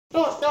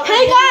No.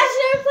 Hey guys,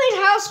 never played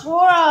House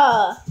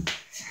Horror.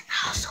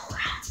 House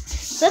Horror.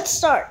 Let's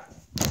start.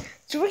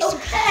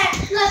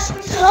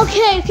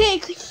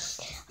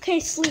 Okay,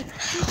 sleep.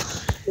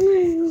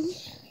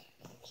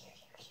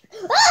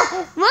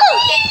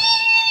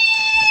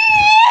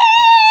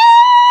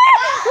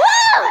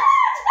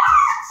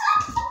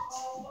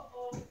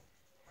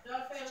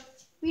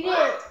 We did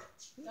it.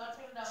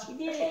 We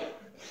did it.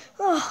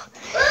 What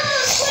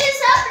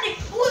is happening?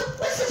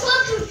 What's the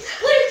clock doing?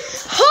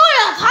 Hold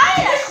up! How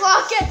did that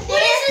clock get there?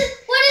 What is this?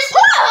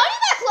 Hold up! How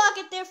did that clock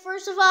get there?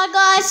 First of all,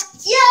 guys.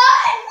 Yeah,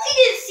 we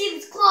didn't see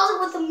this closet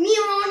with a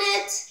mirror on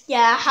it.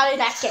 Yeah, how did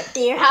that get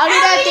there? And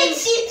we didn't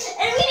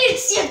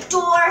see a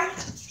door.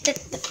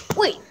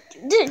 Wait,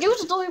 there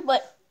was a door,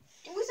 but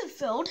it wasn't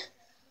filled.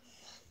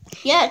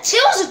 Yeah,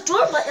 there was a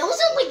door, but it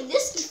wasn't like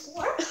this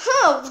before.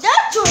 Oh,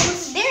 that door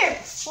was there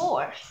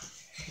before.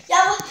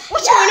 Yeah,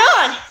 what's going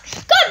on?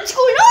 God, what's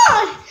going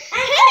on?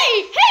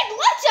 Hey, the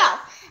lights out.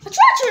 I tried to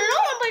turn it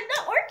on, but it's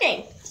not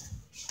working.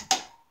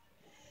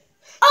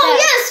 Oh,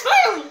 yes,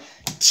 finally.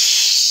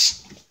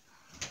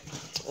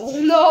 Oh,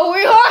 no,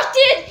 we're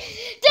haunted.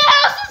 The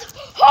house is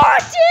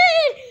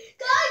haunted.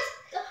 Guys,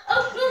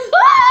 oh,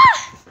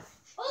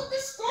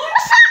 this door. I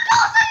saw a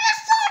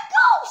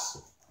ghost.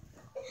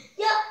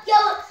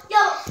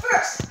 Yeah,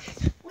 first, of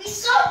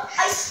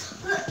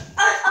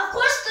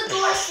course the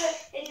door is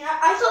in here.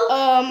 I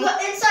thought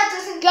the inside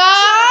doesn't.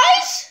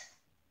 Guys!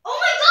 Oh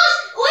my gosh,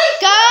 wait!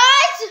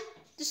 Guys!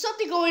 There's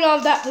something going on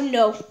with that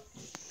window.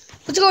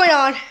 What's going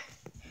on?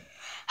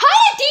 How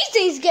did these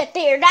things get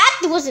there?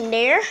 That wasn't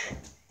there.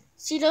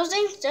 See those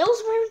things?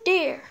 Those weren't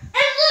there.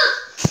 And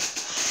look!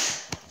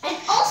 And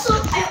also,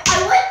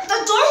 I went,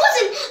 the door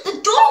wasn't here.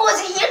 The door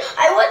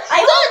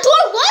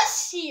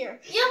was here.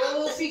 Yeah.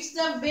 We'll fix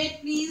the bed,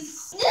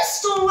 please.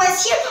 This door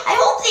was here. I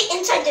hope the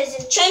inside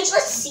doesn't change.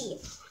 Let's see.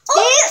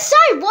 The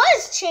inside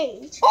was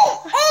changed.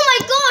 Oh my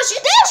gosh,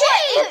 it's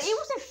changed. It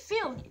wasn't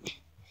filled.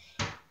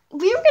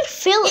 We were going to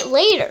fill it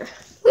later.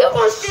 We were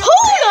going to fill it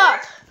Hold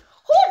up.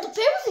 The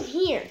bed wasn't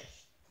here.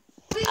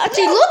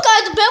 Actually, look,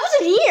 guys, the bed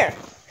wasn't here.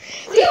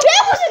 The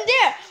bed wasn't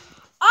there.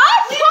 I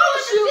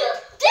promise you,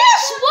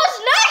 this was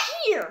not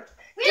here.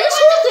 We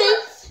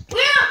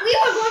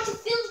were going to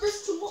fill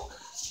this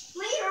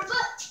later,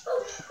 but who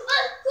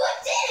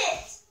did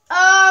it?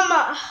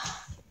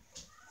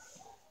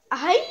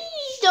 I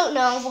don't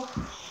know.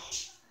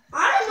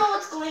 I don't know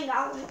what's going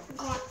on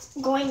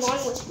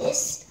with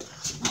this.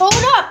 Hold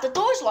up, the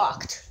door's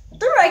locked.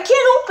 I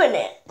can't open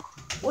it.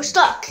 We're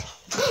stuck.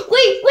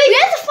 Wait. We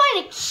have to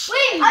find a key.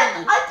 Wait, I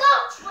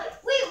thought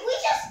we're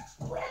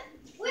going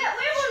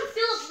to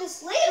fill up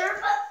this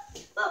later,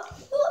 but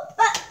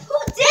who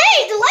did?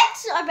 Hey, the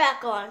lights are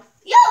back on.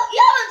 Yeah,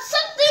 but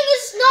something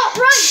is not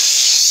right.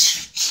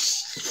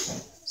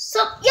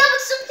 But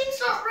something's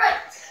not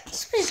right.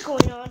 Something's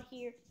going on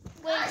here.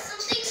 Wait,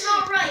 something's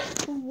not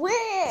right.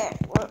 Where?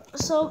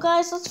 So,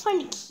 guys, let's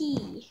find a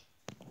key.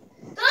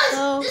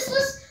 Guys,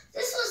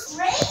 this was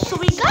crazy. So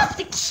we got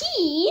the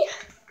key.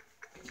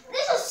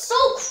 This is so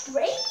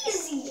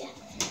crazy.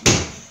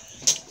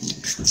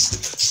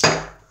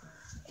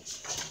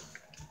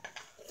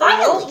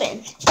 Finally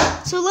opened.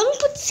 So let me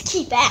put this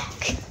key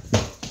back.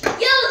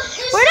 Yeah,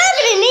 we're not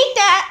gonna need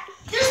that.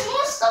 There's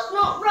more stuff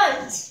not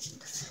right.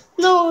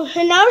 No,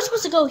 and now we're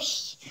supposed to go.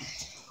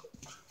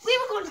 We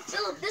were going to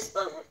fill up this,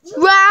 but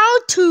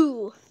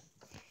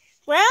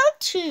Round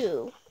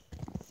two.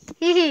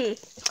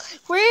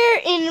 We're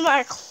in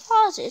my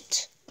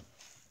closet.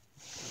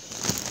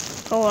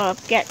 Hold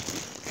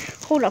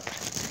up.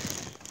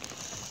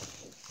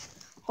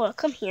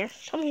 Come here,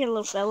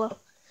 little fella.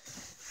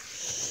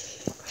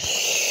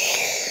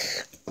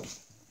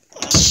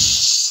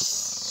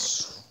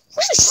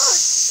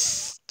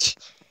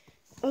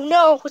 Oh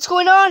no, what's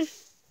going on?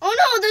 Oh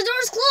no, the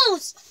door's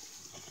closed.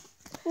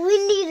 We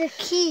need a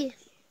key.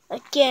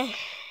 Again,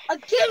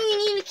 we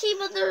need a key,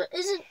 but there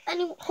isn't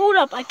any. Hold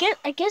up, I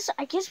guess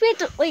we have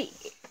to wait.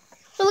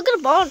 So look at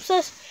the bottom. It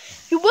says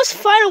you must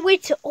find a way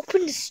to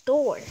open this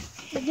door.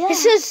 Yeah. It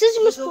says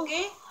you must pull.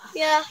 Okay?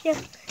 Yeah.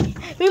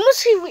 We must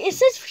see. It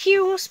says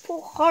here we must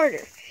pull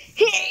harder.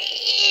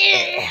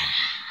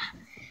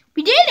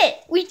 We did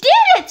it.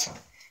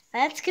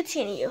 Let's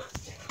continue.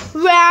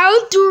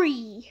 Round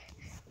three.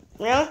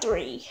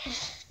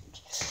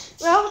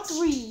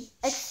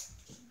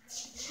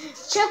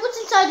 Check what's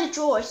inside the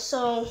drawers.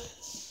 So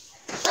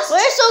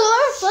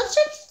let's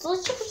check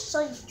what's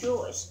inside the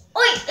drawers.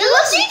 Wait,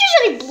 Let's see if there's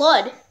any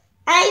blood.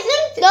 I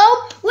think No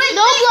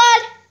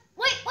blood.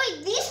 Wait,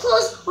 these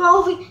clothes were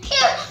over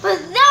here, but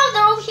now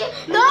they're over here.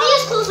 No.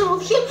 These clothes are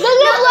over here.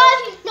 No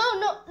blood.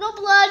 No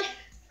blood.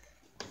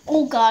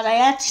 Oh God, I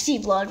have to see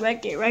blood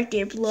right there.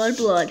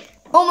 Blood.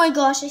 Oh my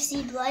gosh, I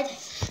see blood.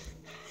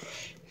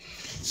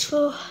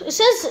 So it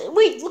says,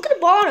 wait, look at the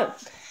bottom.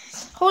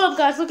 Hold up,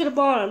 guys, look at the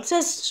bottom. It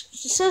says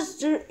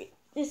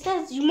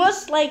you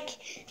must go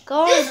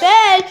on the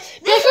bed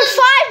for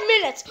 5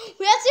 minutes.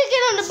 We have to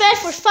get on the bed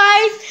for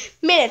 5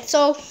 minutes.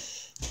 So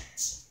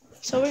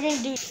we're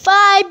gonna do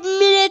 5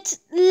 minutes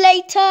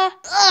later.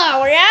 Oh,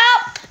 we're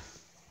out.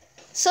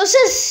 So it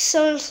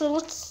says so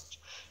let's.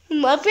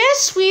 I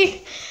guess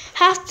we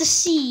have to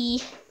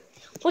see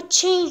what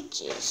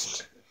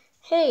changes.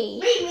 Hey.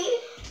 Maybe.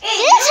 Hey,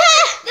 This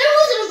there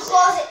wasn't a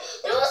closet.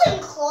 There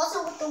wasn't a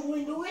closet with the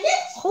window in it.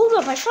 Hold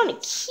up! I found a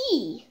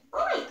key. Oh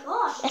my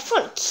gosh. I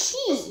found a key.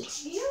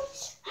 It's weird.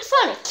 I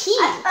found a key.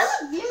 I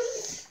look weird.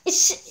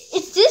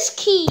 It's this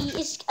key.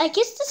 I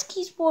guess this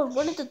key's for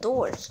one of the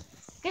doors.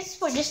 I guess it's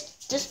for this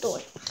door.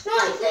 No,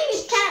 I think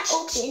it can't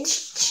open.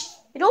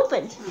 It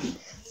opened.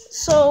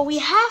 So we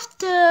have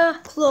to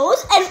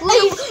Close and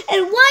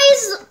why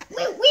is we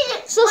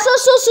didn't so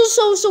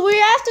we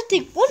have to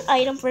take one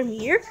item from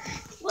here.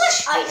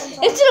 what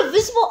item? It's an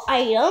invisible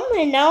item,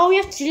 and now all we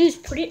have to do is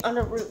put it on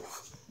the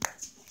roof.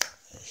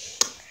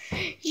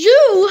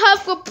 You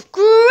have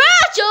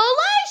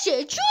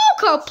congratulations! You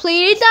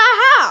completed the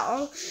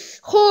house.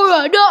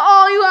 Horra, now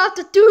all you have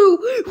to do.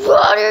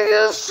 What are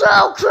you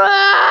so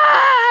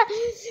great?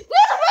 We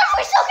have to run!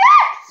 We so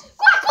good!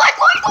 Quick!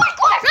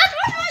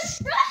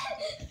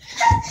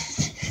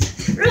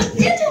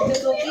 It's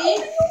okay.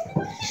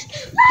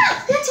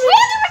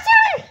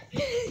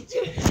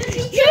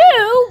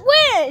 You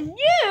win!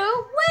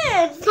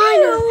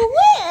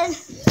 Finally.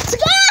 So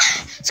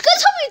guys,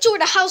 hope you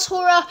enjoyed the house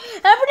horror.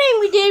 Everything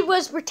we did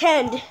was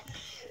pretend.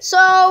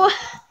 So,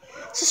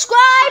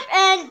 subscribe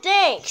and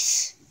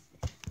thanks.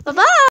 Bye-bye.